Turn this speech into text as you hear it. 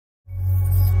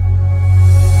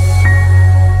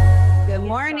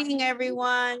morning,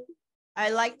 everyone.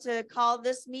 I'd like to call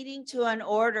this meeting to an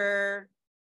order.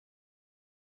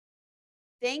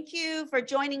 Thank you for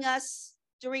joining us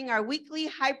during our weekly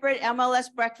hybrid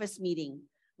MLS breakfast meeting.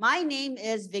 My name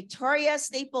is Victoria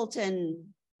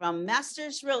Stapleton from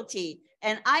Masters Realty,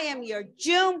 and I am your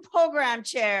June program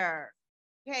chair.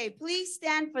 Okay, please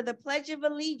stand for the Pledge of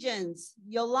Allegiance.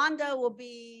 Yolanda will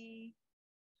be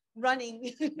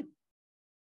running.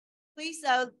 Please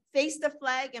face the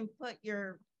flag and put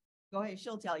your, go ahead,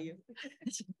 she'll tell you.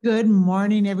 Good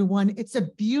morning, everyone. It's a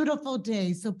beautiful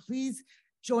day, so please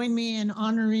join me in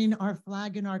honoring our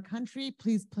flag and our country.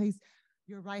 Please place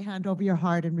your right hand over your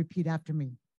heart and repeat after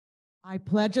me. I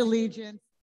pledge allegiance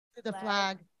to the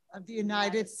flag of the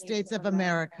United States of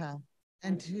America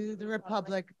and to the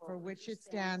republic for which it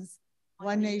stands,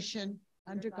 one nation,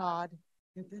 under God,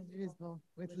 indivisible,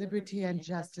 with liberty and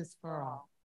justice for all.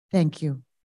 Thank you.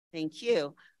 Thank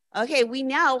you. Okay, we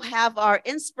now have our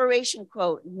inspiration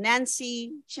quote.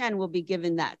 Nancy Chen will be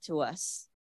giving that to us.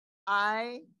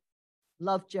 I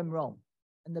love Jim Rome,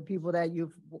 and the people that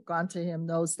you've gone to him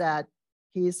knows that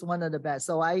he's one of the best.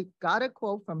 So I got a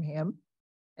quote from him,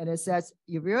 and it says,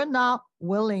 if you're not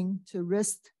willing to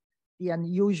risk the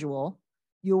unusual,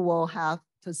 you will have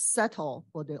to settle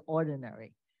for the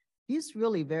ordinary. He's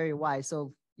really very wise.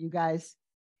 So you guys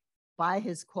buy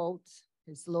his quotes,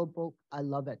 his little book. I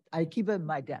love it. I keep it in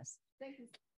my desk. Thank you.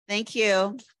 Thank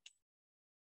you.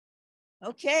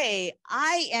 Okay,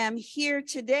 I am here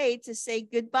today to say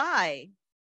goodbye.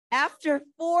 After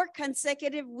 4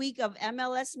 consecutive weeks of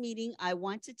MLS meeting, I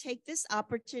want to take this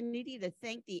opportunity to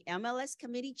thank the MLS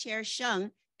Committee Chair Sheng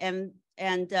and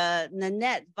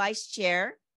Nanette, Vice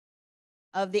Chair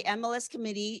of the MLS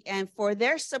Committee, and for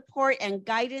their support and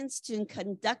guidance to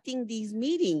conducting these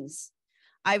meetings.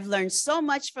 I've learned so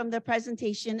much from the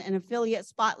presentation and affiliate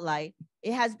spotlight.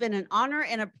 It has been an honor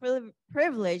and a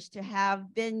privilege to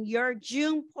have been your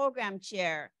June program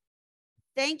chair.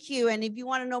 Thank you. And if you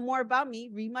want to know more about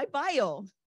me, read my bio.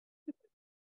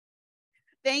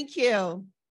 Thank you.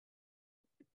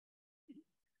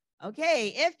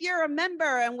 Okay, if you're a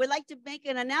member and would like to make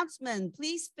an announcement,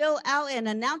 please fill out an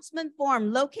announcement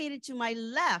form located to my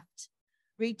left.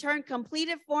 Return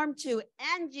completed form to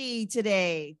Angie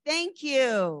today. Thank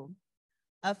you.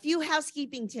 A few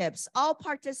housekeeping tips. All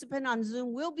participants on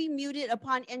Zoom will be muted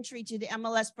upon entry to the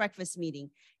MLS breakfast meeting.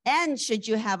 And should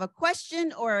you have a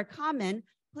question or a comment,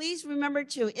 please remember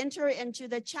to enter it into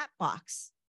the chat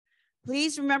box.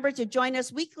 Please remember to join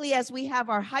us weekly as we have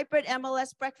our hybrid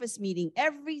MLS breakfast meeting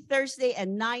every Thursday at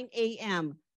 9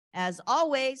 a.m. As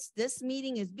always, this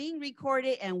meeting is being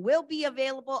recorded and will be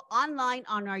available online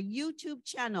on our YouTube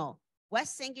channel,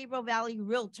 West San Gabriel Valley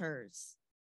Realtors.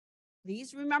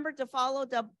 Please remember to follow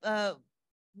the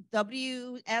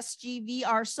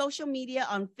WSGVR social media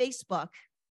on Facebook,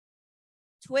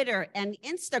 Twitter, and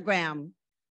Instagram.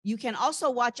 You can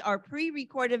also watch our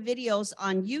pre-recorded videos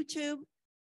on YouTube.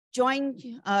 Join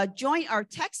our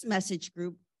text message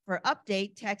group for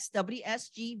update. Text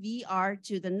WSGVR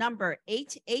to the number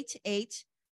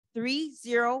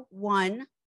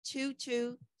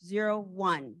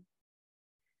 888-301-2201.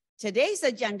 Today's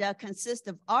agenda consists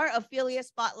of our affiliate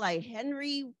spotlight,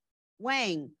 Henry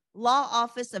Wang, Law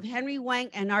Office of Henry Wang,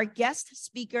 and our guest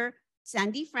speaker,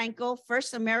 Sandi Franco,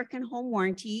 First American Home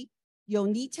Warranty,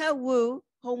 Yunita Wu,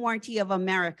 Home Warranty of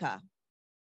America.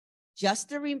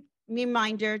 Just a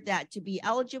reminder that to be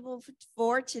eligible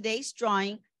for today's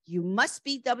drawing, you must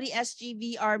be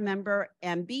WSGVR member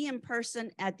and be in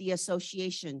person at the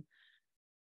association.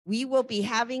 We will be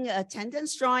having an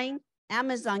attendance drawing,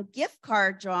 Amazon gift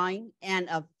card drawing, and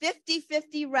a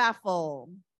 50-50 raffle.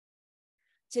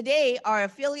 Today, our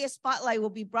affiliate spotlight will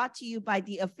be brought to you by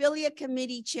the affiliate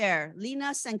committee chair,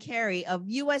 Lena Sankari of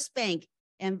US Bank,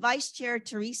 and Vice Chair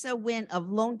Teresa Wynn of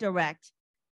Loan Direct.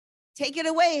 Take it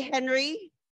away,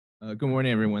 Henry. Good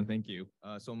morning, everyone. Thank you.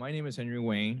 So my name is Henry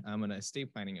Wang. I'm an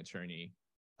estate planning attorney.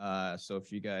 So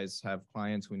if you guys have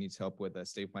clients who needs help with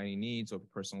estate planning needs, or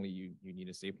personally you need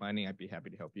estate planning, I'd be happy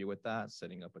to help you with that,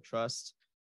 setting up a trust.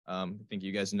 I think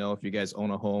you guys know if you guys own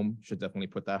a home, you should definitely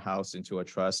put that house into a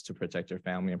trust to protect your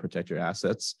family and protect your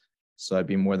assets. So I'd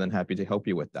be more than happy to help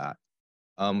you with that.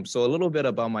 So a little bit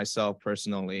about myself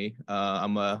personally.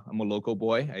 I'm a local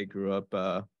boy. I grew up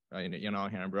in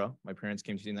Alhambra. My parents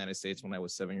came to the United States when I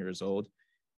was 7 years old.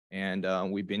 And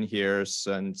we've been here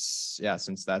since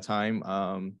that time.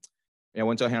 I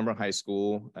went to Alhambra High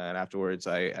School, and afterwards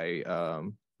I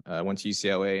went to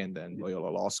UCLA and then Loyola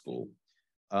Law School.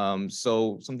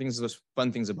 So some things,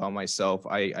 fun things about myself.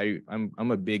 I'm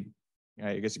a big,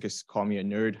 I guess you could call me a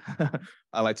nerd.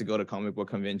 I like to go to comic book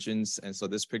conventions, and so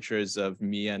this picture is of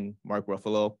me and Mark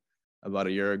Ruffalo. about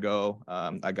a year ago.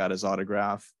 I got his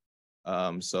autograph.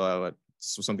 So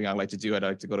something I like to do. I'd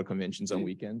like to go to conventions on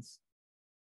weekends.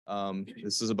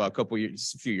 This is about a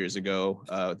few years ago.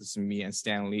 This is me and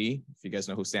Stan Lee. If you guys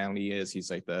know who Stan Lee is,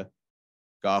 he's like the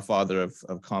godfather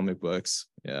of comic books.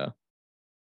 Yeah.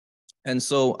 And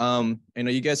so,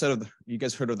 you guys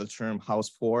heard of the term house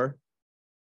poor?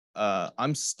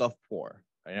 I'm stuff poor.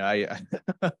 I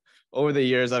over the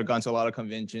years, I've gone to a lot of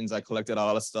conventions. I collected a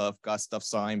lot of stuff, got stuff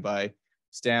signed by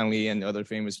Stan Lee and other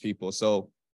famous people.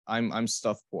 So I'm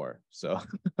stuff poor. So,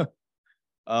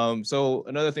 so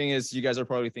another thing is, you guys are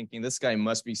probably thinking this guy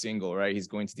must be single, right? He's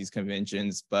going to these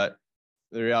conventions, but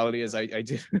the reality is, I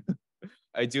do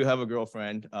I do have a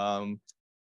girlfriend.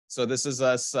 So this is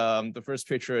us. The first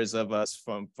picture is of us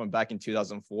from back in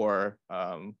 2004,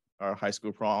 our high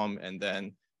school prom, and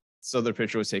then this other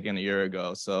picture was taken a year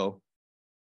ago. So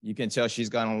you can tell she's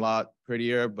gotten a lot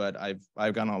prettier, but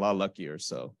I've gotten a lot luckier.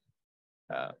 So,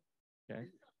 okay.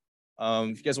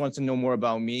 If you guys want to know more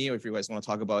about me, or if you guys want to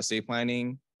talk about estate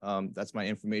planning, that's my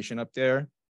information up there.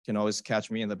 You can always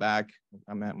catch me in the back.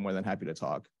 I'm more than happy to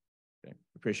talk. Okay.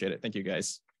 Appreciate it. Thank you,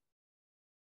 guys.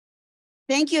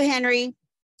 Thank you, Henry.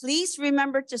 Please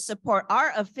remember to support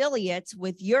our affiliates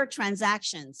with your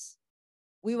transactions.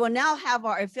 We will now have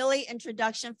our affiliate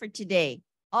introduction for today.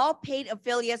 All paid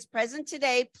affiliates present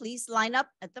today, please line up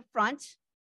at the front.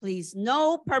 Please,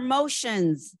 no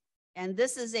promotions. And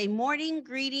this is a morning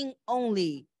greeting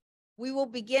only. We will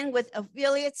begin with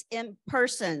affiliates in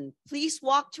person. Please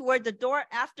walk toward the door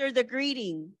after the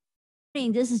greeting.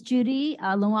 This is Judy,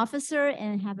 a loan officer,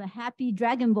 and have a happy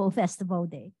Dragon Ball Festival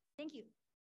Day. Thank you.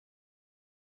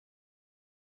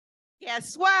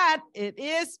 Guess what? It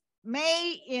is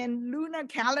May in lunar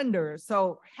calendar.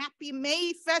 So happy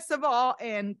May festival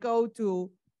and go to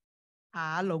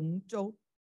Halongzhou.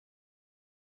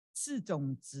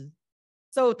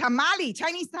 So tamale,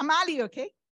 Chinese tamale,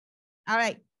 okay? All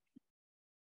right.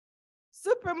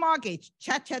 Supermarket,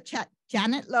 chat.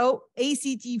 Janet Lowe,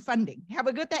 ACG funding. Have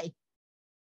a good day.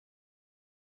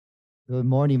 Good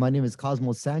morning. My name is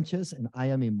Cosmo Sanchez, and I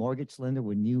am a mortgage lender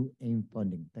with New AIM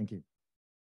Funding. Thank you.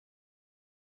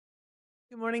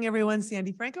 Good morning, everyone.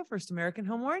 Sandi Franco, First American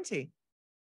Home Warranty.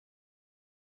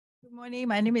 Good morning.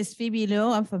 My name is Phoebe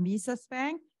Liu. I'm from Visas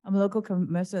Bank. I'm a local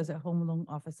commercial as a home loan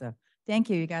officer. Thank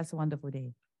you. You guys have a wonderful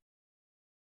day.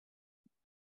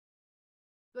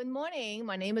 Good morning.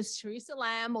 My name is Teresa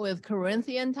Lam with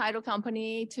Corinthian Title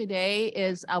Company. Today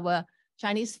is our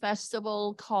Chinese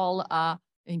festival called,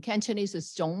 in Cantonese,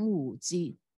 is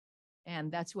Zhongwuji. And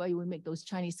that's where we make those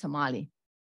Chinese tamale.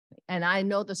 And I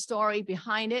know the story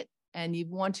behind it. And you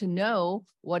want to know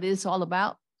what it's all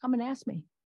about, come and ask me.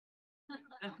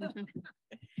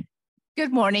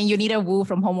 Good morning, Yunita Wu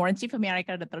from Home Warranty for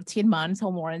America, the 13 months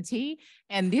home warranty.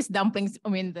 And these dumplings,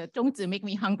 the zhongzi make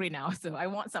me hungry now, so I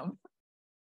want some.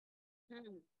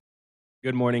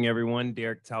 Good morning, everyone.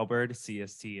 Derek Talbert,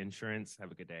 CST Insurance.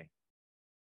 Have a good day.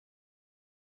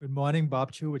 Good morning,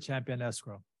 Bob Chu with Champion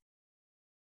Escrow.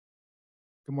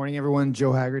 Good morning, everyone.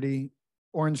 Joe Haggerty,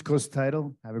 Orange Coast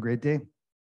Title. Have a great day.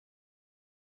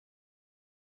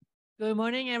 Good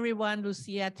morning, everyone.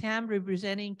 Lucia Tam,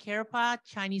 representing CAREPA,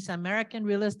 Chinese American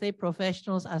Real Estate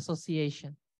Professionals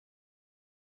Association.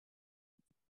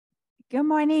 Good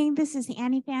morning. This is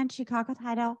Annie Fan, Chicago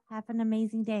Title. Have an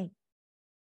amazing day.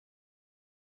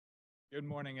 Good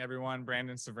morning, everyone.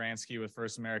 Brandon Savransky with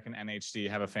First American NHD.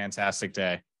 Have a fantastic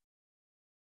day.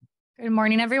 Good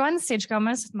morning, everyone. Sage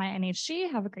Gomez with my NHG.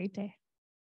 Have a great day.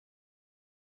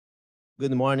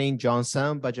 Good morning, John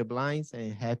Sam, Budget Blinds,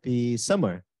 and happy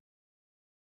summer.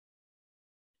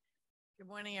 Good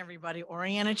morning, everybody.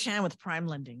 Oriana Chan with Prime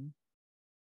Lending.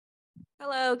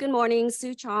 Hello, good morning.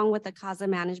 Sue Chong with the Casa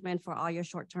Management for all your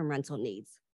short-term rental needs.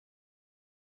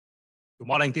 Good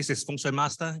morning. This is Feng Shui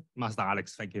Master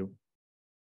Alex. Thank you.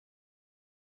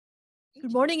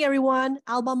 Good morning, everyone.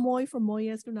 Alba Moy from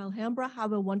Moyes in Alhambra.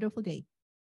 Have a wonderful day.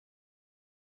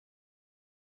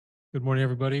 Good morning,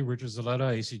 everybody. Richard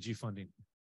Zaletta, ACG Funding.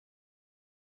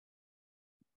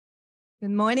 Good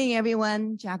morning,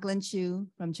 everyone. Jacqueline Chu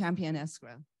from Champion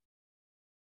Escrow.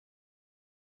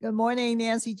 Good morning,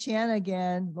 Nancy Chan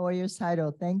again, Lawyer's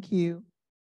Title. Thank you.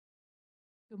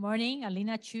 Good morning,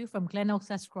 Alina Chu from Glen Oaks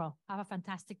Escrow. Have a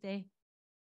fantastic day.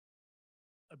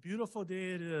 A beautiful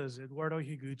day it is. Eduardo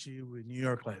Higuchi with New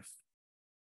York Life.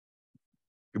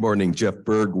 Good morning, Jeff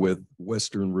Berg with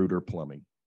Western Rooter Plumbing.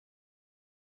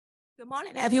 Good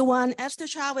morning, everyone. Esther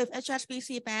Cha with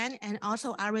HSBC Bank and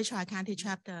also Irish County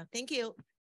Chapter. Thank you.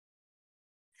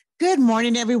 Good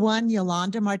morning, everyone.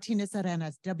 Yolanda Martinez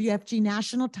Arenas, WFG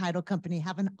National Title Company.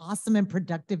 Have an awesome and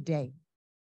productive day.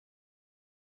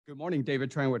 Good morning,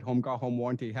 David Tran with Home Guard Home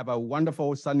Warranty. Have a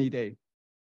wonderful sunny day.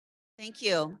 Thank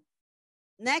you.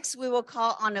 Next, we will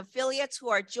call on affiliates who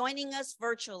are joining us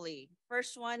virtually.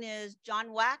 First one is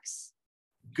John Wax.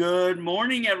 Good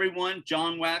morning, everyone.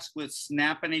 John Wax with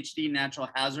Snap NHD Natural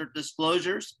Hazard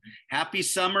Disclosures. Happy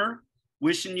summer.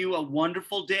 Wishing you a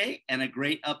wonderful day and a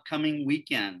great upcoming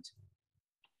weekend.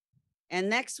 And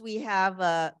next we have,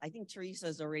 I think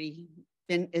Teresa's already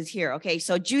is here. Okay,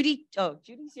 so Judy, oh,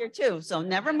 Judy's here too, so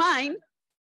never mind.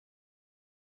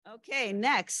 Okay,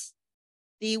 next.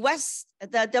 The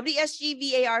WSG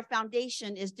VAR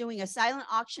Foundation is doing a silent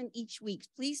auction each week.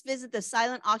 Please visit the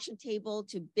silent auction table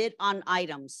to bid on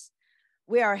items.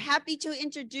 We are happy to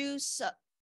introduce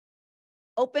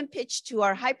Open Pitch to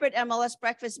our hybrid MLS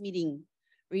breakfast meeting.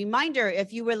 Reminder,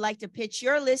 if you would like to pitch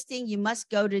your listing, you must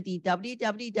go to the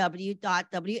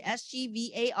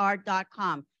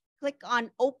www.wsgvar.com. Click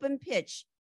on Open Pitch.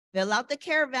 Fill out the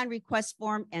caravan request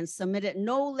form and submit it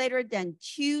no later than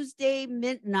Tuesday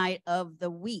midnight of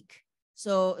the week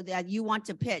so that you want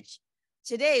to pitch.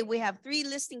 Today, we have 3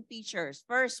 listing features.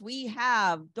 First, we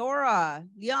have Dora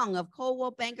Leung of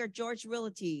Coldwell Banker George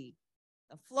Realty.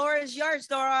 The floor is yours,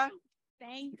 Dora.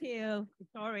 Thank you,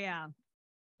 Victoria.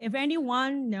 If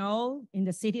anyone know in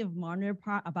the city of Monterey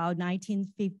Park about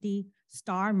 1950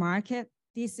 Star Market,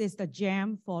 this is the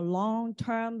gem for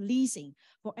long-term leasing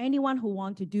for anyone who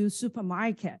want to do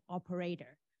supermarket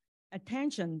operator.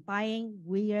 Attention, buying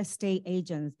real estate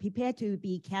agents, prepare to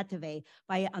be captivated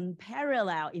by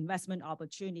unparalleled investment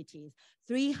opportunities.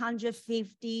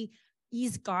 350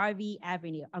 East Garvey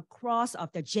Avenue across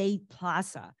of the Jade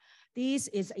Plaza. This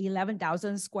is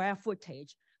 11,000 square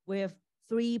footage with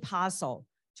 3 parcels,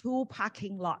 2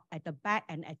 parking lot at the back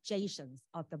and adjacent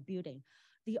of the building.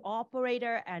 The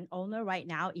operator and owner right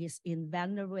now is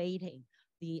renovating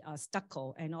the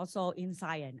stucco and also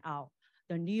inside and out.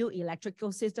 The new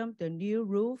electrical system, the new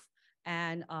roof,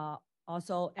 and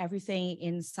also everything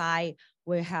inside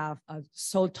will have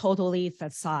so totally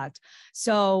facade.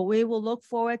 So we will look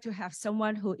forward to have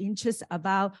someone who interested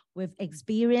about with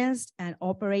experience and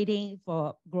operating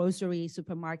for grocery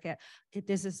supermarket.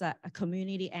 This is a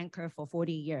community anchor for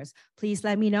 40 years. Please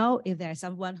let me know if there's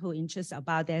someone who interested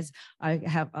about this. I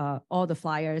have all the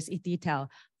flyers in detail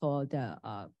for the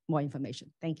more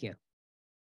information. Thank you.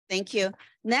 Thank you.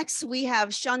 Next, we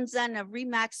have Sean Zhen of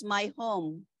Remax My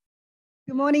Home.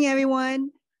 Good morning,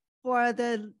 everyone. For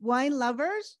the wine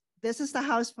lovers, this is the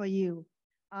house for you.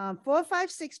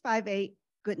 45658,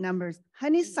 good numbers.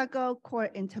 Honeysuckle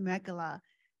Court in Temecula.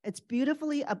 It's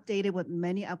beautifully updated with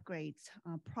many upgrades.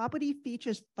 Property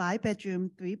features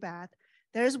 5-bedroom, 3-bath.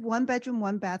 There's 1-bedroom,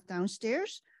 1-bath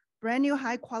downstairs. Brand new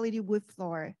high quality wood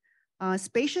floor.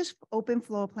 Spacious open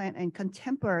floor plan and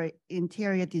contemporary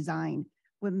interior design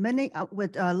with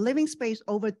living space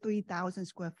over 3,000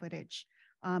 square footage.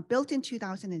 Built in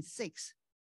 2006.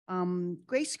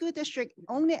 Great School District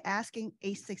only asking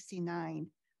 $869.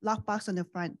 Lockbox on the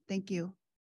front. Thank you.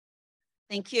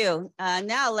 Thank you.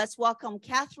 Now let's welcome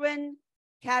Catherine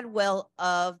Cadwell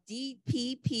of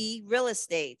DPP Real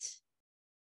Estate.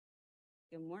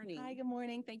 Good morning. Hi, good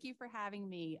morning. Thank you for having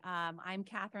me. I'm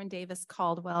Catherine Davis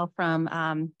Caldwell from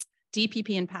DPP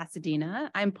in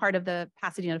Pasadena. I'm part of the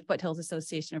Pasadena Foothills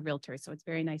Association of Realtors, so it's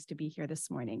very nice to be here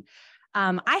this morning.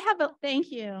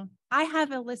 Thank you. I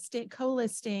have a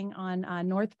co-listing on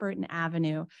North Burton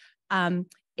Avenue.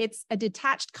 It's a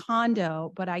detached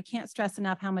condo, but I can't stress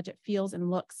enough how much it feels and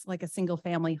looks like a single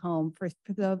family home for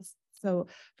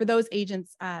those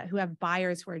agents who have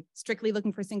buyers who are strictly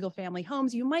looking for single family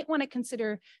homes. You might want to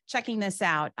consider checking this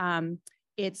out.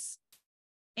 It's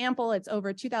ample. It's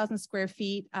over 2,000 square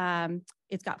feet.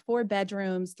 It's got 4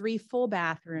 bedrooms, 3 full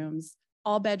bathrooms.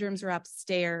 All bedrooms are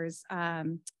upstairs,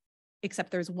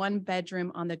 except there's 1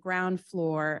 bedroom on the ground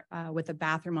floor with a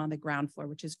bathroom on the ground floor,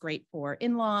 which is great for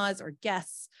in-laws or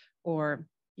guests or,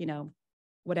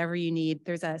 whatever you need.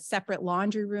 There's a separate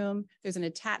laundry room. There's an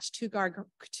attached two-car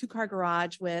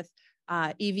garage with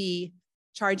EV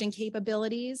charging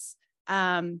capabilities.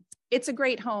 It's a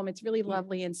great home. It's really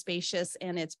lovely and spacious,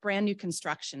 and it's brand new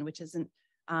construction, which isn't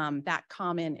that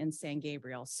common in San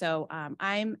Gabriel. So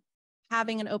I'm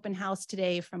having an open house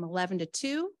today from 11 to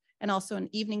 2, and also an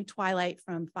evening twilight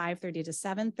from 5:30 to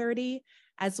 7:30.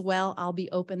 As well, I'll be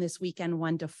open this weekend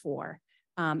 1 to 4.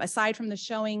 Aside from the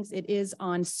showings, it is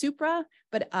on Supra,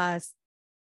 but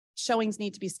showings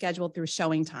need to be scheduled through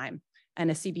Showing Time,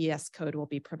 and a CBS code will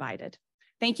be provided.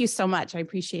 Thank you so much. I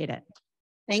appreciate it.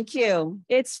 Thank you.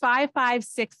 It's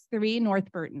 5563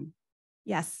 North Burton.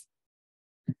 Yes.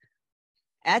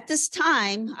 At this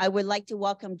time, I would like to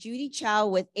welcome Judy Chow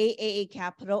with AAA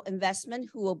Capital Investment,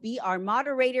 who will be our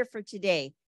moderator for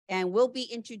today. and we'll be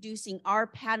introducing our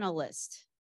panelists.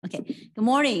 Okay, good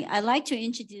morning. I'd like to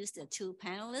introduce the two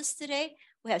panelists today.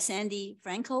 We have Sandi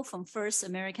Franco from First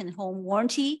American Home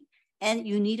Warranty and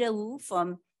Yunita Wu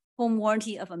from Home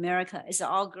Warranty of America. It's an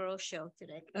all-girl show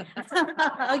today.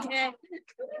 Okay.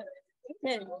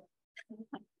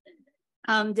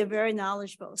 They're very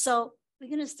knowledgeable. So we're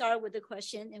going to start with the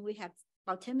question, and we have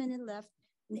about 10 minutes left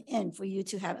in the end for you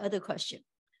to have other questions.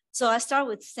 So I start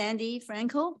with Sandi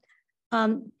Franco.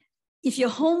 If your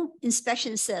home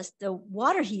inspection says the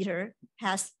water heater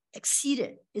has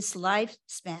exceeded its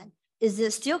lifespan, is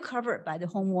it still covered by the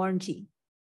home warranty?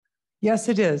 Yes,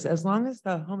 it is. As long as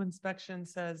the home inspection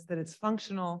says that it's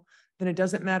functional, then it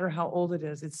doesn't matter how old it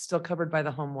is. It's still covered by the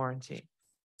home warranty.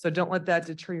 So don't let that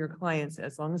deter your clients.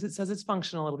 As long as it says it's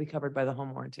functional, it'll be covered by the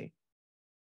home warranty.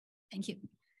 Thank you.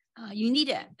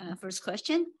 Yunita, first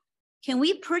question. Can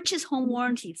we purchase home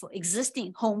warranty for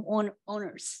existing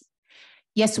owners?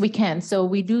 Yes, we can. So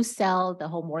we do sell the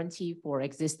home warranty for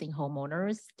existing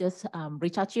homeowners. Just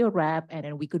reach out to your rep, and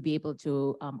then we could be able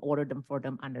to order them for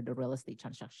them under the real estate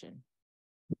transaction.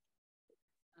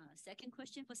 Second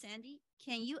question for Sandi.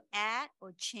 Can you add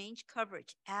or change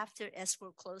coverage after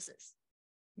escrow closes?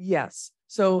 Yes.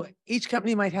 So each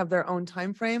company might have their own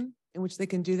time frame in which they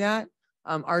can do that.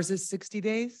 Ours is 60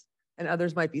 days and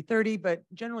others might be 30, but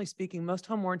generally speaking, most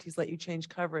home warranties let you change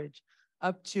coverage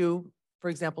up to, for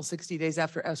example, 60 days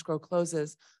after escrow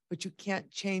closes, but you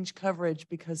can't change coverage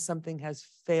because something has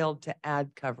failed to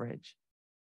add coverage.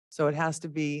 So it has to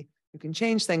be, you can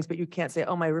change things, but you can't say,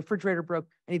 oh, my refrigerator broke,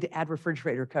 I need to add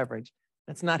refrigerator coverage.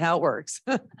 That's not how it works.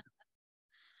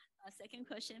 Second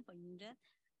question for Yunita.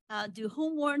 Do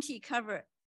home warranty cover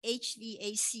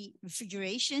HVAC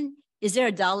refrigeration? Is there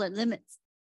a dollar limit?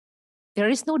 There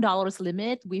is no dollars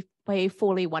limit. We pay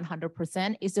fully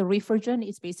 100%. It's a refrigerant.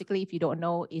 It's basically, if you don't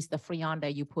know, it's the freon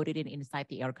that you put it in inside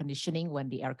the air conditioning when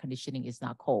the air conditioning is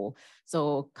not cold.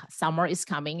 So summer is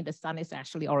coming. The sun is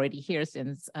actually already here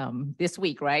since this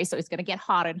week, right? So it's going to get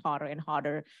hotter and hotter and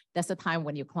hotter. That's the time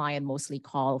when your client mostly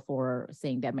call for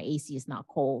saying that my AC is not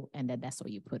cold, and then that's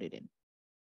what you put it in.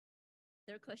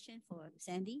 Third question for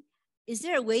Sandi. Is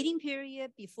there a waiting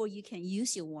period before you can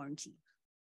use your warranty?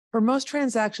 For most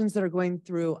transactions that are going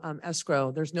through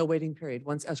escrow, there's no waiting period.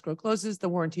 Once escrow closes, the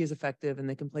warranty is effective and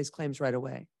they can place claims right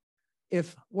away.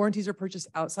 If warranties are purchased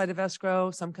outside of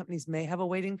escrow, some companies may have a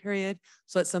waiting period.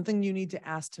 So that's something you need to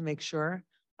ask to make sure.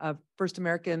 First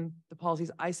American, the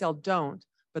policies I sell don't,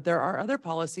 but there are other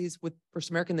policies with First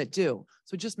American that do.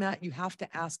 So just Matt, you have to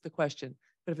ask the question.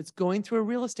 But if it's going through a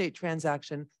real estate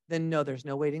transaction, then no, there's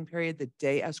no waiting period. The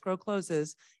day escrow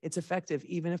closes, it's effective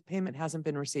even if payment hasn't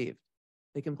been received.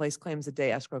 They can place claims the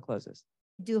day escrow closes.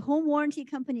 Do home warranty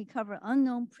company cover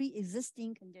unknown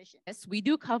pre-existing conditions? Yes, we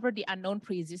do cover the unknown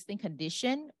pre-existing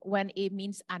condition. When it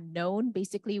means unknown,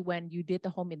 basically when you did the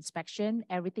home inspection,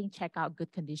 everything check out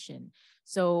good condition.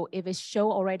 So if it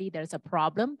show already there's a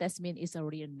problem, that means it's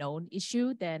already a known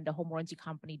issue, then the home warranty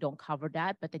company don't cover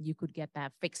that, but then you could get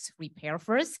that fixed repair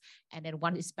first. And then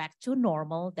once it's back to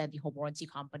normal, then the home warranty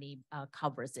company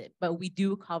covers it. But we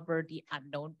do cover the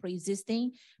unknown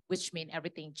pre-existing, which means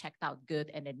everything checked out good.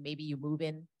 And then maybe you move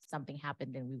in, something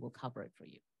happened, then we will cover it for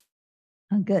you.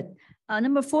 Good.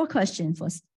 Number 4 question for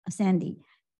Sandi.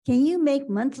 Can you make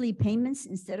monthly payments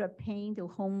instead of paying the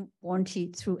home warranty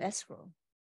through escrow?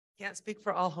 Can't speak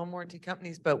for all home warranty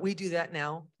companies, but we do that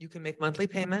now. You can make monthly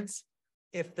payments.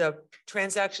 If the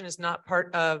transaction is not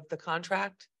part of the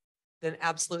contract, then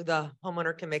absolutely the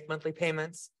homeowner can make monthly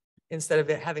payments instead of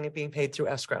having it being paid through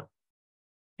escrow.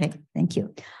 Okay, thank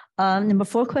you. Number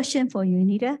 4 question for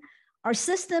Yunita. Are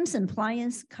systems and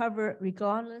appliances covered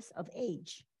regardless of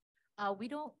age? We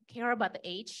don't care about the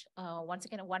age. Once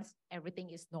again, once everything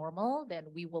is normal, then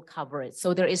we will cover it.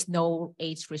 So there is no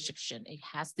age restriction. It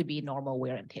has to be normal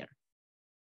wear and tear.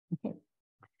 Okay.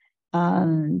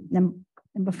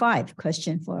 Number 5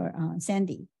 question for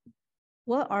Sandi.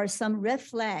 What are some red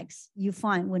flags you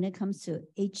find when it comes to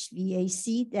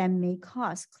HVAC that may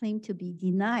cause claim to be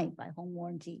denied by home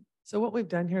warranty? So what we've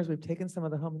done here is we've taken some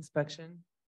of the home inspection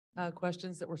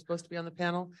questions that were supposed to be on the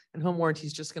panel, and home warranty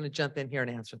is just going to jump in here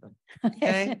and answer them.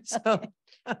 Okay. So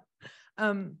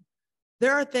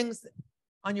there are things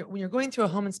on when you're going through a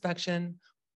home inspection,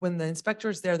 when the inspector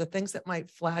is there, the things that might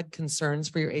flag concerns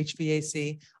for your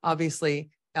HVAC, obviously,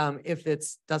 if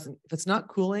it's not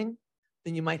cooling,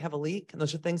 then you might have a leak. And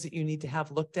those are things that you need to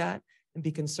have looked at and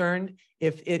be concerned.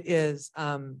 If it is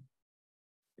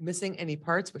missing any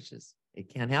parts, which it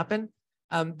can happen,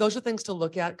 those are things to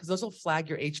look at because those will flag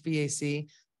your HVAC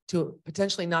to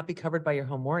potentially not be covered by your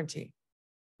home warranty,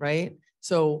 right?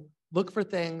 So look for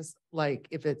things like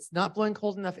if it's not blowing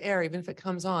cold enough air, even if it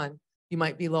comes on, you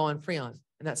might be low on Freon.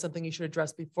 And that's something you should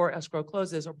address before escrow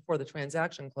closes or before the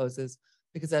transaction closes,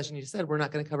 because as you said, we're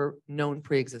not going to cover known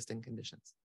pre-existing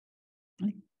conditions.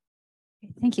 Okay,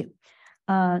 thank you.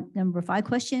 Number 5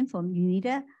 question from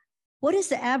Yunita. What is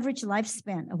the average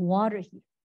lifespan of water heater?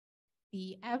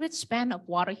 The average span of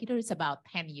water heater is about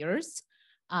 10 years.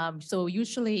 So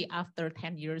usually after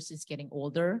 10 years, it's getting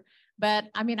older.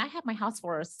 But I mean, I have my house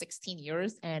for 16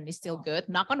 years and it's still good,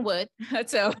 knock on wood.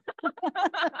 So,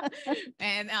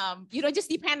 and you know, just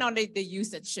depend on the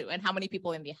usage too and how many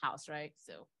people in the house, right?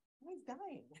 So. He's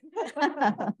dying.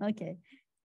 Okay.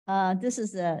 This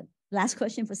is the last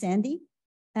question for Sandi.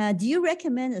 Do you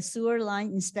recommend a sewer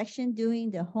line inspection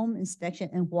during the home inspection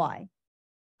and why?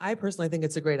 I personally think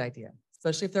it's a great idea,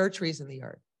 especially if there are trees in the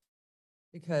yard,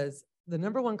 because the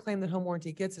number one claim that home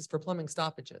warranty gets is for plumbing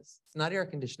stoppages. It's not air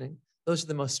conditioning. Those are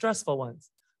the most stressful ones,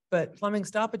 but plumbing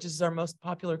stoppages is our most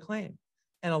popular claim.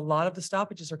 And a lot of the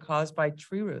stoppages are caused by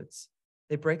tree roots.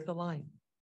 They break the line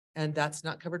and that's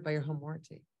not covered by your home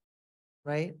warranty,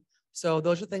 right? So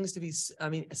those are things to be, I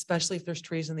mean, especially if there's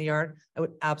trees in the yard, I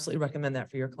would absolutely recommend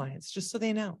that for your clients, just so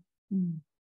they know.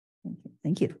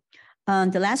 Thank you.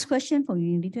 The last question from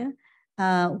Yunita.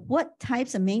 What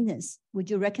types of maintenance would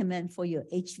you recommend for your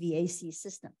HVAC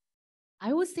system?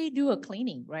 I would say do a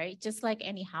cleaning, right? Just like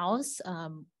any house.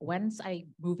 Once I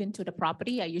move into the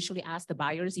property, I usually ask the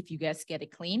buyers if you guys get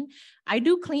it clean. I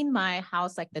do clean my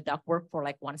house, like the ductwork for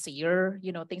like once a year,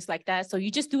 you know, things like that. So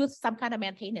you just do some kind of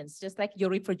maintenance, just like your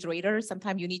refrigerator.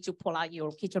 Sometimes you need to pull out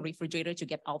your kitchen refrigerator to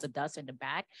get all the dust in the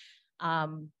back.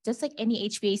 Just like any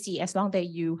HVAC, as long as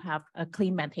you have a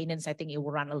clean maintenance, I think it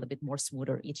will run a little bit more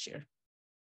smoother each year.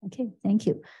 Okay, thank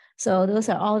you. So those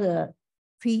are all the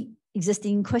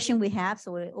pre-existing question we have.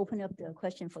 So we'll open up the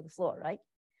question for the floor, right?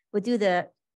 We'll do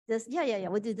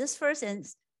we'll do this first. And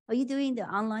are you doing the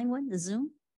online one, the Zoom?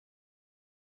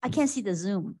 I can't see the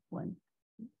Zoom one.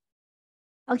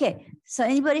 Okay, so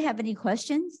anybody have any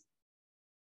questions?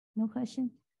 No question?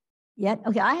 Yet?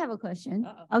 Okay, I have a question.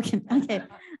 Okay.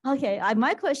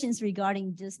 My question is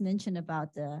regarding just mentioned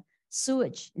about the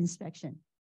sewage inspection.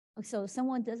 So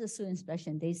someone does a sewer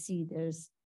inspection, they see there's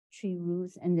tree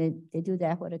roots and they do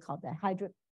that, what they call that,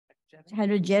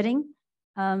 hydrojetting.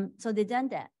 So they done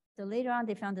that. So later on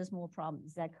they found there's more problems.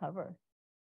 Is that covered?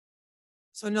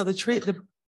 So no, the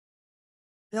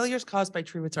failures caused by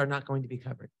tree roots are not going to be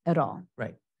covered. At all.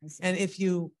 Right. And if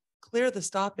you clear the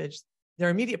stoppage, their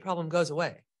immediate problem goes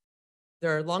away.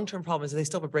 Their long-term problem is they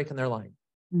still have a break in their line,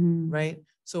 right?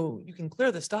 So you can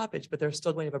clear the stoppage, but they're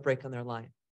still going to have a break on their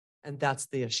line. And that's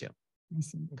the issue. I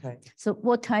see. Okay. So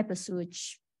what type of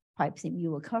sewage pipes you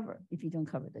will cover if you don't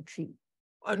cover the tree?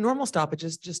 Normal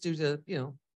stoppages just due to, you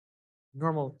know,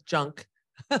 normal junk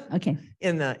okay.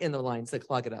 in the lines that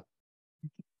clog it up.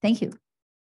 Thank you.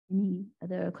 Any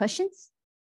other questions?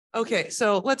 Okay,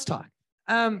 so let's talk.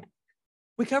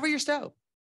 We cover your stove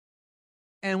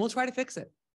and we'll try to fix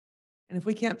it. And if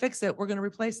we can't fix it, we're going to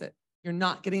replace it. You're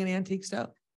not getting an antique stove.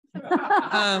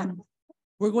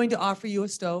 We're going to offer you a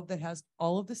stove that has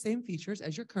all of the same features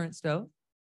as your current stove.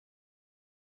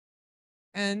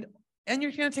 And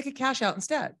you're going to take a cash out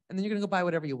instead. And then you're going to go buy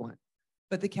whatever you want.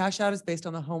 But the cash out is based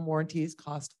on the home warranties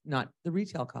cost, not the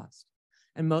retail cost.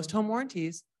 And most home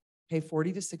warranties pay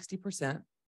 40 to 60%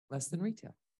 less than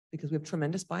retail because we have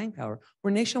tremendous buying power.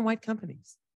 We're nationwide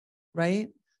companies, right?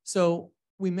 So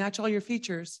we match all your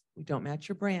features. We don't match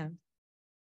your brand.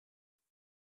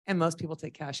 And most people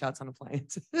take cash outs on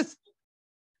appliances.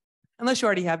 Unless you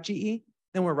already have GE,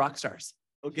 then we're rock stars.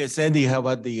 Okay, Sandi, how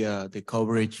about the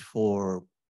coverage for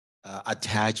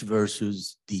attached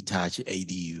versus detached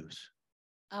ADUs?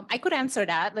 I could answer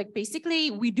that. Like basically,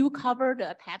 we do cover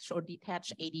the attached or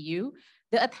detached ADU.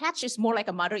 The attached is more like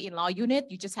a mother-in-law unit.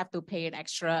 You just have to pay an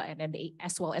extra, and then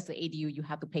as well as the ADU, you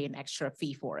have to pay an extra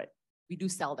fee for it. We do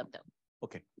sell them though.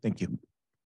 Okay, thank you.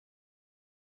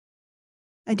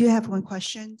 I do have one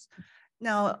question.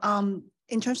 Now,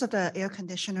 in terms of the air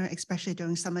conditioner, especially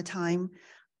during summertime,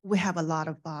 we have a lot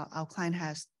of, our client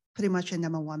has pretty much a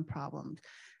 #1 problem.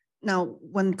 Now,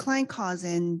 when client calls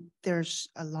in, there's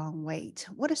a long wait.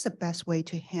 What is the best way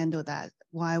to handle that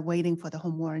while waiting for the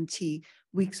home warranty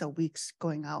weeks or weeks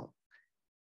going out?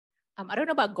 I don't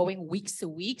know about going weeks to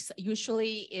weeks.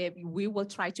 Usually if we will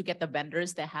try to get the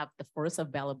vendors that have the first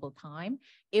available time.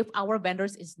 If our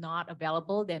vendors is not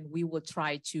available, then we will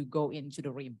try to go into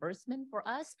the reimbursement for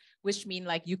us, which means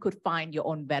like you could find your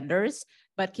own vendors.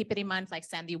 But keep it in mind, like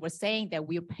Sandi was saying, that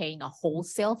we're paying a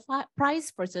wholesale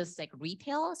price versus like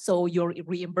retail. So your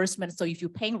reimbursement, so if you're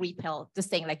paying retail,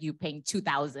 just saying like you're paying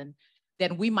 $2,000,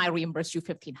 then we might reimburse you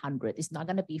 $1,500. It's not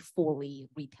going to be fully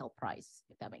retail price,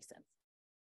 if that makes sense.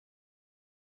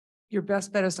 Your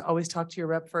best bet is to always talk to your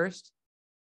rep first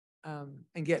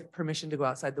and get permission to go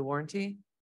outside the warranty.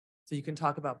 So you can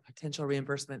talk about potential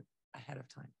reimbursement ahead of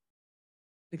time.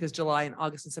 Because July and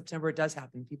August and September, it does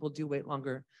happen. People do wait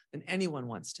longer than anyone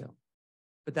wants to.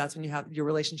 But that's when you have your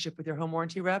relationship with your home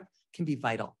warranty rep can be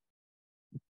vital.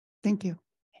 Thank you.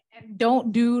 And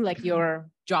don't do like your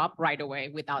job right away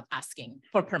without asking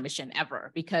for permission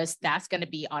ever, because that's going to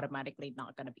be automatically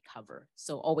not going to be covered.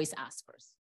 So always ask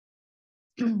first.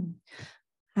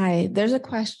 Hi, there's a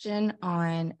question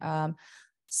on,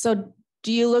 so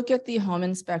do you look at the home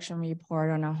inspection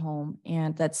report on a home,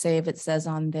 and let's say if it says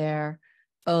on there,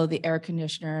 oh, the air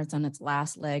conditioner is on its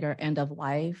last leg or end of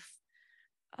life,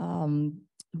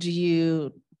 do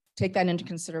you take that into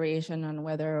consideration on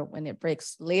whether when it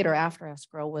breaks later after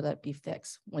escrow, will it be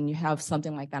fixed? When you have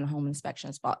something like that in home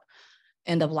inspection spot,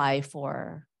 end of life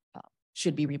or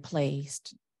should be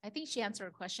replaced? I think she answered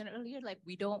a question earlier, like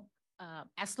we don't,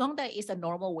 as long that it's a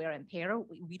normal wear and tear,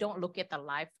 we don't look at the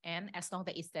life end. As long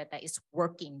that it's that it's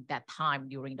working that time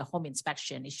during the home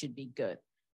inspection, it should be good.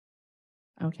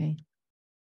 Okay.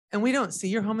 And we don't see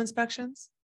your home inspections.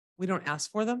 We don't ask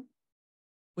for them.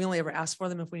 We only ever ask for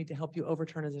them if we need to help you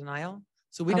overturn a denial.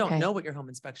 So we don't know what your home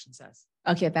inspection says.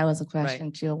 Okay, that was a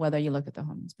question too, whether you look at the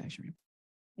home inspection report.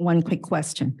 One quick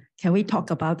question. Can we talk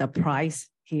about the price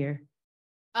here?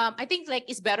 I think like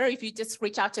it's better if you just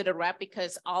reach out to the rep,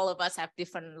 because all of us have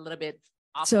different little bit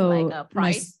of So like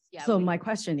price. my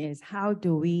question is, how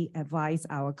do we advise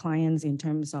our clients in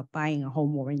terms of buying a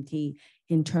home warranty,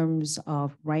 in terms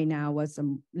of right now, what's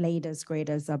the latest,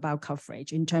 greatest about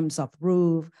coverage in terms of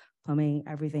roof, plumbing,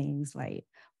 everything's like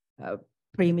a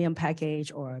premium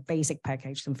package or basic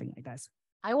package, something like that?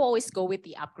 I will always go with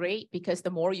the upgrade, because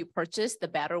the more you purchase, the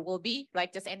better will be.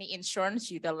 Like just any insurance,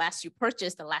 the less you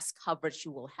purchase, the less coverage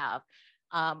you will have.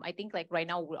 I think like right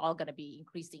now we're all going to be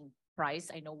increasing price.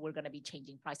 I know we're going to be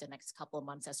changing price the next couple of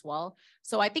months as well.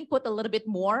 So I think put a little bit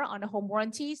more on a home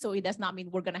warranty. So it does not mean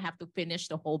we're going to have to finish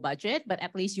the whole budget, but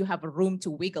at least you have a room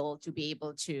to wiggle to be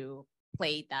able to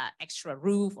play that extra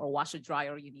roof or washer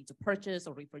dryer you need to purchase,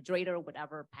 or refrigerator,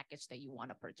 whatever package that you want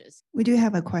to purchase. We do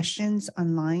have a questions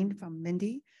online from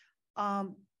Mindy.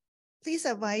 Please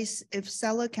advise if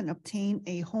seller can obtain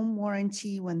a home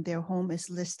warranty when their home is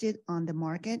listed on the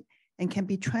market and can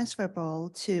be transferable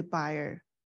to buyer.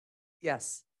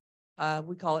 Yes.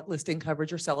 We call it listing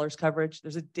coverage or seller's coverage.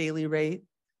 There's a daily rate.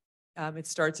 It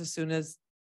starts as soon as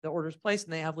the order is placed,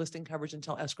 and they have listing coverage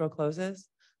until escrow closes.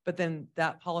 But then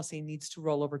that policy needs to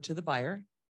roll over to the buyer.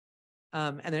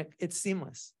 And it's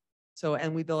seamless. So,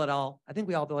 and we bill it all, I think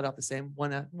we all bill it out the same,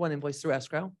 one invoice through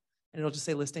escrow, and it'll just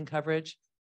say listing coverage,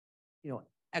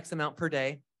 X amount per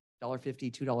day,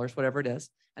 $1.50, $2, whatever it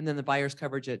is. And then the buyer's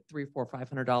coverage at $300, $400,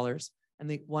 $500. And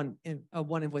the one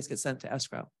invoice gets sent to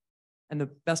escrow. And the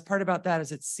best part about that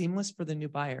is it's seamless for the new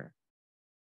buyer.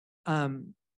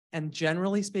 And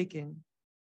generally speaking,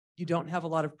 you don't have a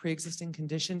lot of pre-existing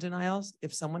condition denials.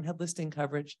 If someone had listing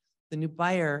coverage, the new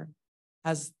buyer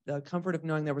has the comfort of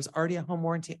knowing there was already a home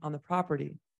warranty on the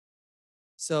property.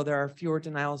 So there are fewer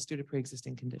denials due to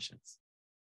pre-existing conditions.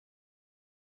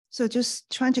 So just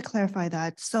trying to clarify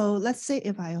that. So let's say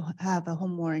if I have a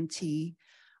home warranty,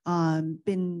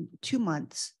 been 2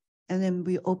 months, and then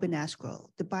we open escrow,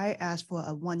 the buyer asks for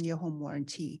a 1-year home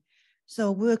warranty.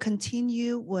 So we'll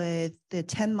continue with the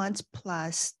 10 months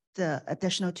plus the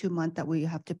additional 2 months that we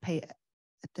have to pay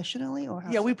additionally, or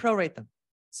how? Yeah, we prorate them.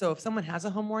 So if someone has a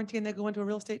home warranty and they go into a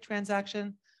real estate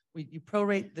transaction, you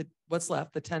prorate what's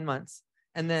left, the 10 months,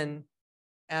 and then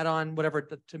add on whatever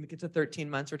to make it to 13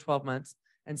 months or 12 months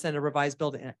and send a revised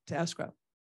bill to escrow.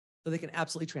 So they can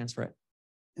absolutely transfer it.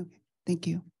 Okay, thank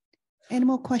you. Any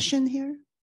more question here?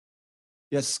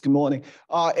 Yes, good morning.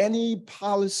 Any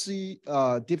policy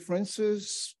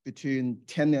differences between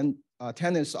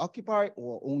tenants occupied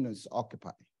or owners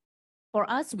occupied? For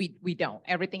us, we don't.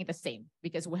 Everything is the same,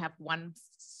 because we have one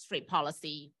straight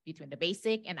policy between the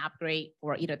basic and upgrade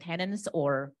for either tenants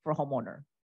or for homeowner.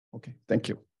 Okay, thank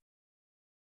you.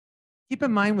 Keep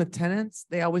in mind with tenants,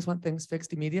 they always want things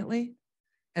fixed immediately.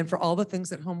 And for all the things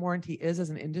that home warranty is as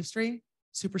an industry,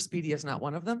 super speedy is not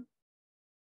one of them.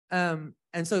 And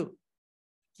so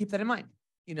keep that in mind.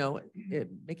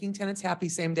 Making tenants happy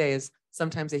same day is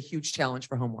sometimes a huge challenge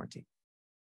for home warranty.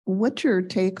 What's your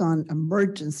take on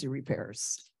emergency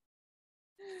repairs?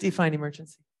 Define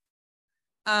emergency.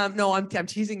 No, I'm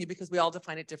teasing you because we all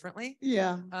define it differently.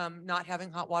 Yeah. Not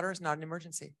having hot water is not an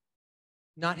emergency.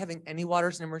 Not having any water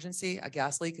is an emergency. A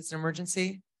gas leak is an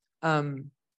emergency. The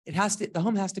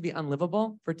home has to be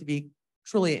unlivable for it to be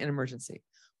truly an emergency.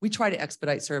 We try to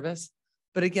expedite service,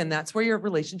 but again, that's where your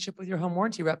relationship with your home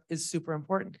warranty rep is super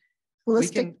important. Well, we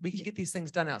let's can get these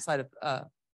things done outside of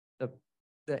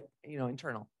the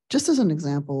internal. Just as an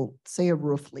example, say a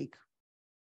roof leak.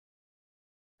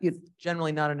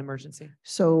 Generally not an emergency.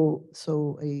 So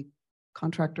a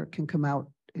contractor can come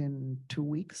out in 2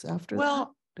 weeks after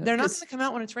Well, that? they're not Because- going to come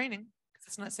out when it's raining because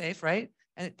it's not safe, right?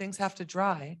 And things have to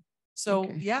dry. So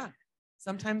Okay. yeah,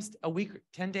 sometimes a week,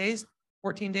 10 days,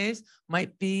 14 days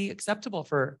might be acceptable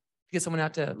to get someone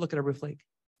out to look at a roof leak.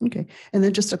 Okay, and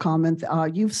then just a comment,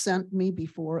 you've sent me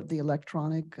before the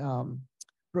electronic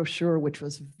brochure, which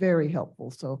was very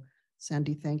helpful. So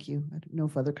Sandy, thank you. I don't know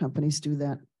if other companies do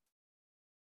that.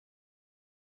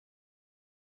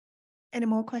 Any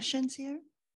more questions here?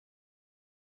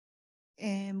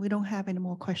 And we don't have any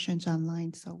more questions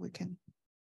online, so we can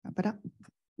wrap it up.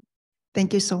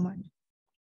 Thank you so much.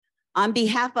 On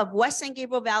behalf of West San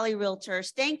Gabriel Valley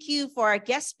Realtors, thank you for our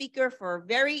guest speaker for a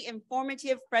very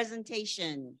informative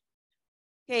presentation.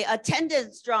 Okay,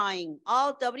 attendance drawing.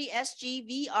 All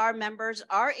WSGVR members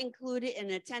are included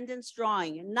in attendance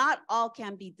drawing. Not all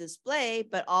can be displayed,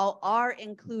 but all are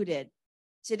included.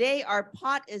 Today, our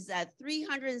pot is at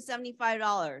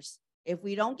 $375. If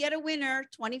we don't get a winner,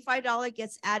 $25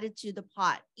 gets added to the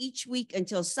pot each week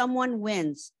until someone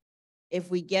wins.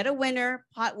 If we get a winner,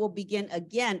 pot will begin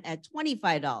again at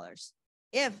 $25.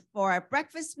 If for our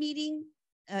breakfast meeting,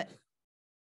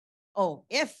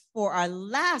 if for our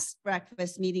last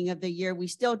breakfast meeting of the year, we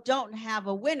still don't have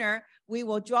a winner, we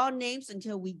will draw names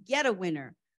until we get a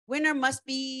winner. Winner must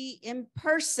be in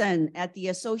person at the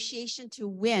association to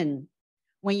win.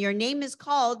 When your name is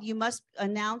called, you must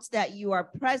announce that you are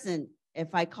present.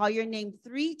 If I call your name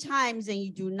 3 times and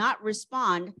you do not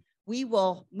respond, we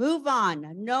will move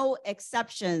on. No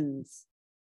exceptions.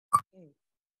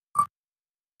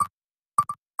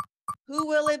 Who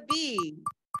will it be?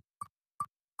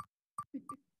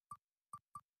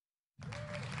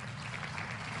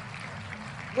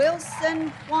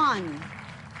 Wilson Juan.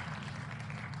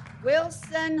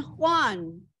 Wilson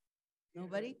Juan.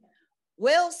 Nobody?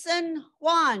 Wilson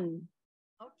Juan.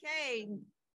 Okay.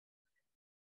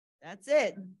 That's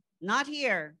it. Not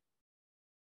here.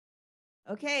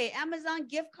 Okay, Amazon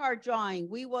gift card drawing.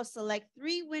 We will select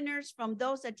 3 winners from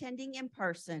those attending in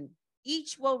person.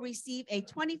 Each will receive a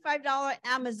 $25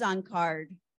 Amazon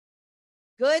card.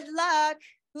 Good luck.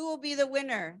 Who will be the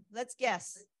winner? Let's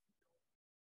guess.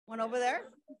 One over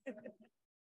there?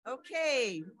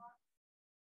 Okay.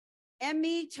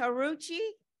 Emmy Terrarucci.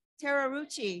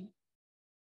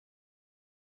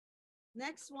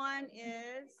 Next one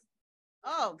is,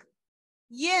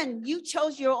 Yin, you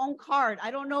chose your own card.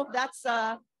 I don't know if that's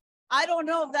a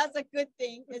good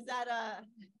thing. Is that a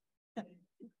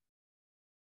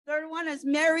third one is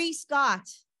Mary Scott.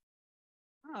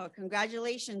 Oh,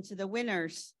 congratulations to the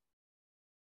winners.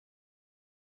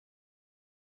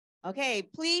 Okay,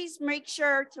 please make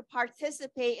sure to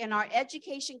participate in our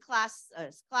education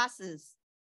classes.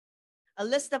 A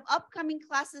list of upcoming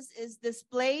classes is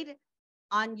displayed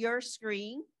on your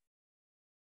screen.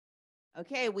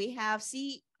 Okay, we have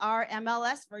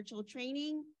CRMLS virtual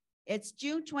training. It's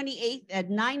June 28th at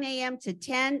 9 a.m. to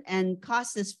 10 and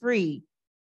cost is free.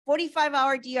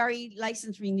 45-hour DRE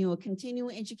license renewal,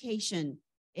 continuing education.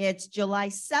 It's July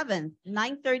 7th,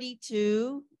 9:30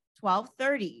 to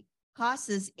 12:30. Cost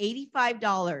is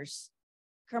 $85.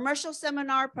 Commercial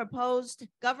seminar proposed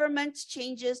government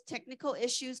changes, technical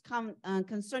issues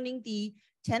concerning the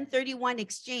 1031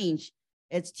 exchange.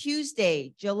 It's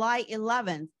Tuesday, July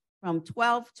 11th from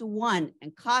 12 to 1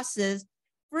 and cost is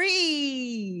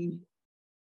free.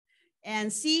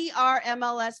 And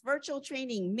CRMLS virtual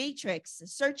training matrix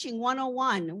searching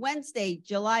 101 Wednesday,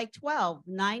 July 12,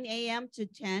 9 a.m. to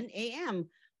 10 a.m.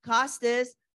 Cost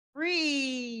is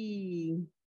free.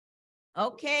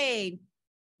 Okay,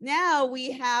 now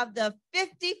we have the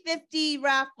 50-50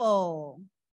 raffle.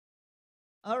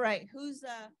 All right, who's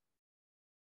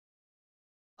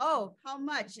how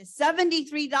much?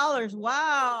 $73.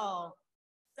 Wow,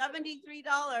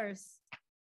 $73.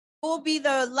 Who will be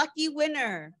the lucky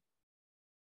winner?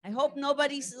 I hope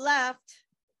nobody's left.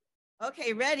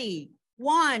 Okay, ready?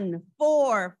 1,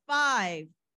 4, 5,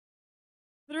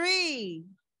 3,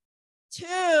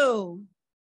 2,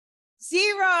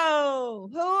 0.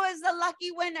 Who is the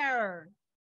lucky winner?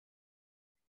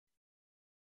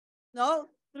 No,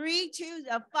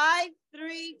 5,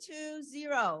 3, 2,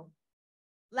 0.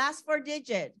 Last 4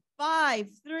 digit. 5,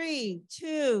 3,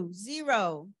 2,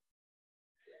 0.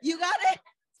 You got it?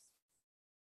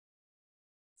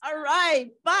 All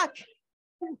right, Buck.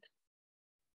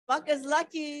 Buck is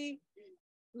lucky.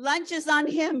 Lunch is on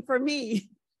him for me.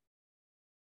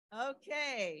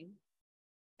 Okay.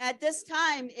 At this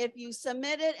time, if you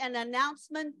submitted an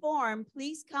announcement form,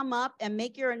 please come up and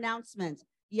make your announcement.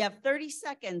 You have 30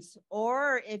 seconds.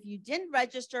 Or if you didn't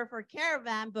register for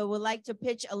Caravan but would like to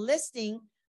pitch a listing,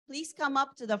 please come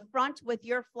up to the front with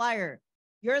your flyer.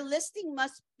 Your listing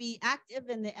must be active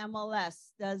in the MLS.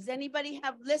 Does anybody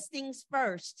have listings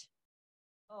first?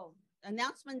 Oh,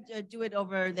 announcement, do it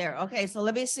over there. Okay, so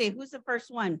let me see. Who's the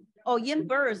first one? Oh, Yin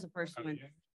Burr is the first one.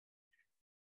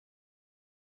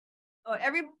 Oh,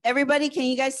 everybody, can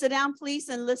you guys sit down, please,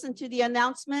 and listen to the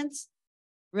announcements?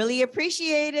 Really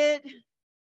appreciate it.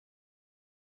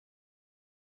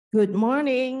 Good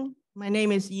morning. My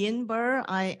name is Yin Burr.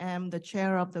 I am the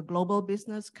chair of the Global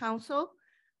Business Council.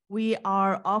 We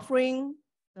are offering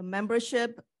the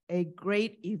membership a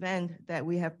great event that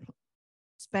we have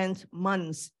spent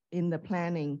months in the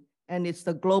planning, and it's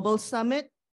the Global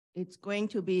Summit. It's going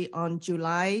to be on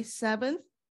July 7th,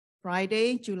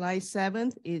 Friday, July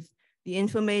 7th. The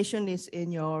information is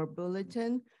in your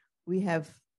bulletin. We have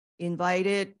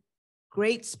invited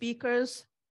great speakers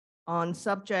on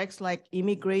subjects like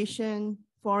immigration,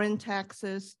 foreign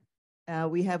taxes.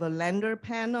 We have a lender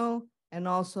panel and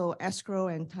also escrow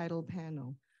and title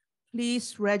panel.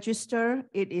 Please register.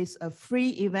 It is a free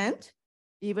event.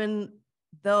 Even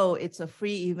though it's a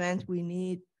free event, we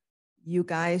need you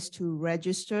guys to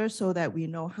register so that we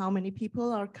know how many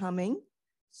people are coming,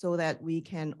 so that we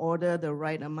can order the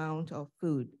right amount of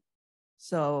food.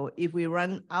 So if we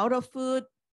run out of food,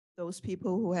 those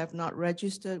people who have not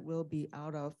registered will be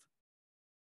out of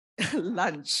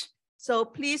lunch. So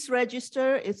please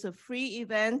register. It's a free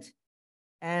event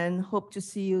and hope to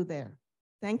see you there.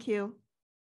 Thank you.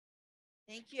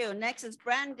 Thank you. Next is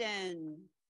Brandon.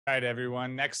 All right,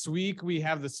 everyone. Next week, we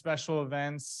have the special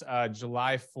events,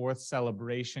 July 4th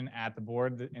celebration at the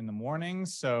board in the morning.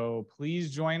 So please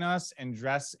join us and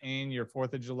dress in your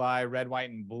 4th of July red,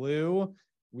 white, and blue.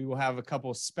 We will have a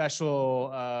couple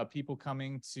special people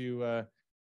coming to,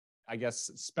 I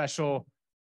guess, special,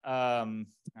 I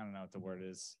don't know what the word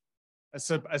is,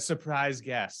 a surprise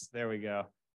guest. There we go.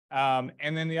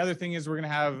 And then the other thing is we're going to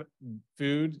have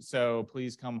food. So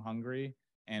please come hungry.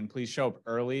 And please show up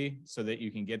early so that you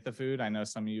can get the food. I know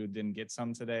some of you didn't get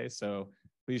some today, so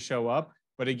please show up.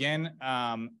 But again,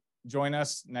 join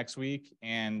us next week.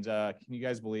 And can you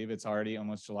guys believe it's already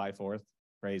almost July 4th?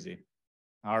 Crazy.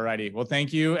 All righty. Well,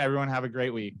 thank you. Everyone have a great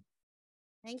week.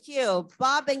 Thank you.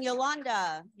 Bob and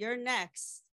Yolanda, you're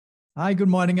next. Hi, good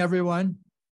morning, everyone.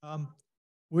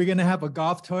 We're going to have a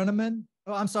golf tournament.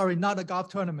 Oh, I'm sorry, not a golf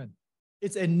tournament.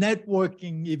 It's a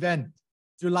networking event,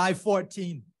 July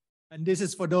 14th. And this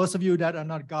is for those of you that are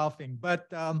not golfing, but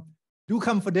do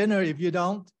come for dinner if you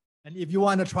don't. And if you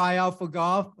want to try out for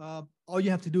golf, all you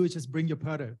have to do is just bring your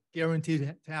putter,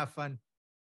 guaranteed to have fun.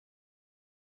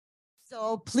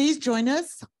 So please join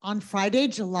us on Friday,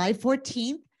 July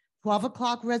 14th, 12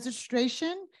 o'clock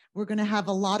registration. We're going to have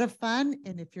a lot of fun.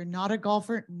 And if you're not a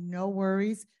golfer, no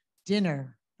worries,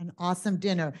 dinner, an awesome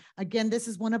dinner. Again, this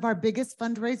is one of our biggest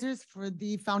fundraisers for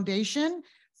the foundation.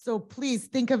 So please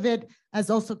think of it as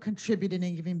also contributing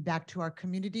and giving back to our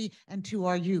community and to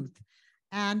our youth.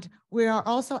 And we are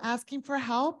also asking for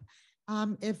help.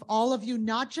 If all of you,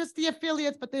 not just the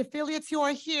affiliates, but the affiliates who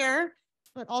are here,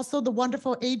 but also the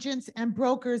wonderful agents and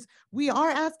brokers, we are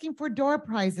asking for door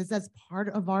prizes as part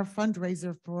of our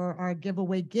fundraiser for our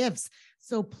giveaway gifts.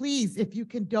 So please, if you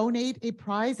can donate a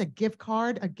prize, a gift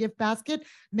card, a gift basket,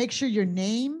 make sure your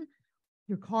name,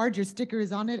 your card, your sticker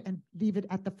is on it, and leave it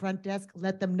at the front desk.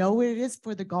 Let them know what it is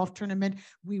for the golf tournament.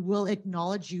 We will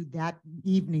acknowledge you that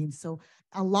evening. So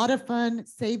a lot of fun.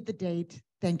 Save the date.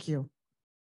 Thank you.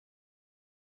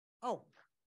 Oh.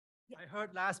 I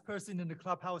heard last person in the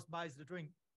clubhouse buys the drink.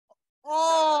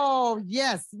 Oh,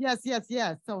 yes, yes, yes,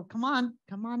 yes. So come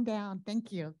on down.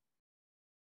 Thank you.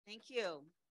 Thank you.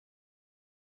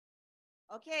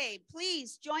 Okay,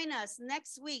 please join us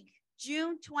next week,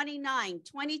 June 29,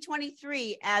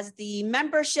 2023, as the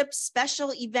membership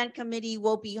special event committee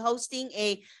will be hosting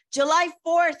a July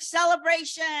 4th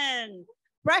celebration.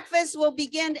 Breakfast will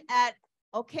begin at,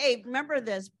 okay, remember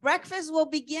this, breakfast will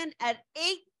begin at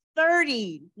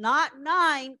 8:30, not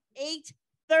 9,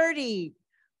 8:30,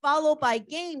 followed by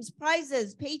games,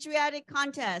 prizes, patriotic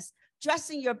contests,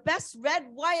 dressing your best red,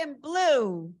 white, and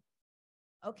blue.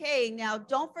 Okay, now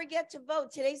don't forget to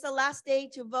vote. Today's the last day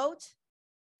to vote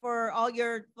for all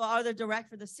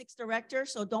for the 6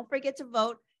 directors. So don't forget to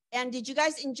vote. And did you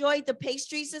guys enjoy the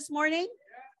pastries this morning?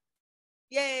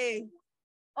 Yeah. Yay.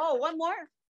 Oh, one more.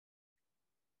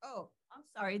 Oh, I'm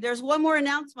sorry. There's one more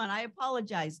announcement. I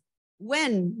apologize.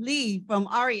 Wen Lee from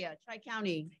Aria,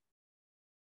 Tri-County.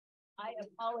 I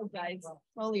apologize.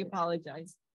 Totally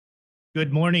apologize.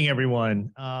 Good morning,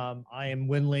 everyone. I am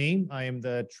Win Lee. I am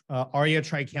the ARIA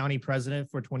Tri-County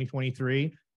President for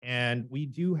 2023. And we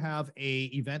do have a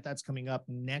event that's coming up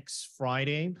next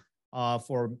Friday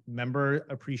for member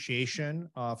appreciation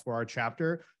for our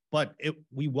chapter. But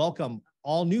we welcome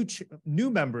all new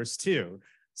members too.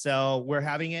 So we're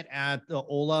having it at the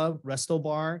Ola Resto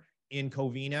Bar in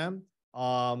Covina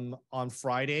on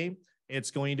Friday.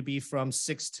 It's going to be from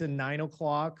 6 to 9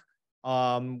 o'clock.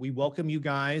 We welcome you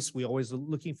guys. We always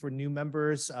looking for new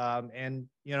members. And,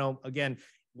 you know, again,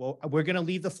 well, we're going to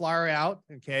leave the flyer out.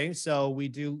 Okay. So we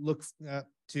do look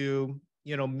to,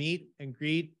 you know, meet and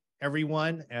greet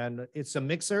everyone. And it's a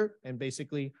mixer and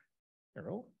basically,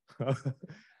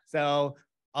 so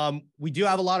we do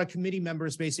have a lot of committee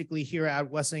members basically here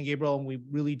at West San Gabriel, and we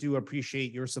really do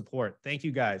appreciate your support. Thank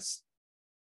you guys.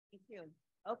 Thank you.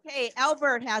 Okay,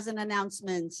 Albert has an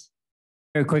announcement.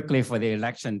 Very quickly for the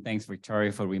election, thanks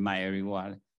Victoria for reminding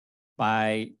everyone.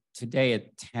 By today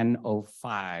at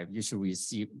 10:05, you should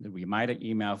receive the reminder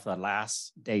email for the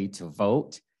last day to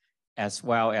vote, as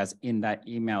well as in that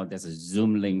email, there's a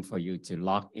Zoom link for you to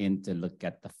log in to look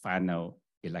at the final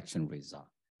election result.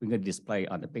 We're going to display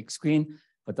on the big screen.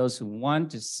 For those who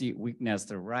want to see witness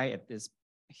the right at this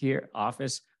here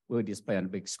office, we'll display on the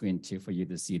big screen too for you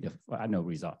to see the final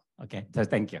result. Okay, so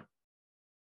thank you.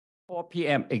 4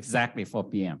 p.m., exactly 4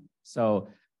 p.m. So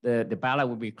the ballot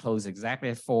will be closed exactly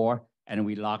at 4, and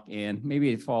we log in,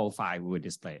 maybe at 4:05, we will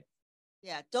display it.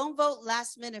 Yeah, don't vote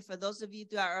last minute for those of you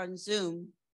that are on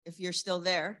Zoom, if you're still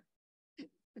there.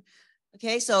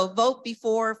 Okay, so vote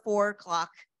before 4 o'clock.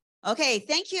 Okay,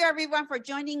 thank you everyone for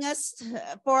joining us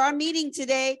for our meeting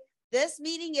today. This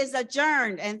meeting is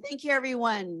adjourned, and thank you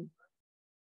everyone.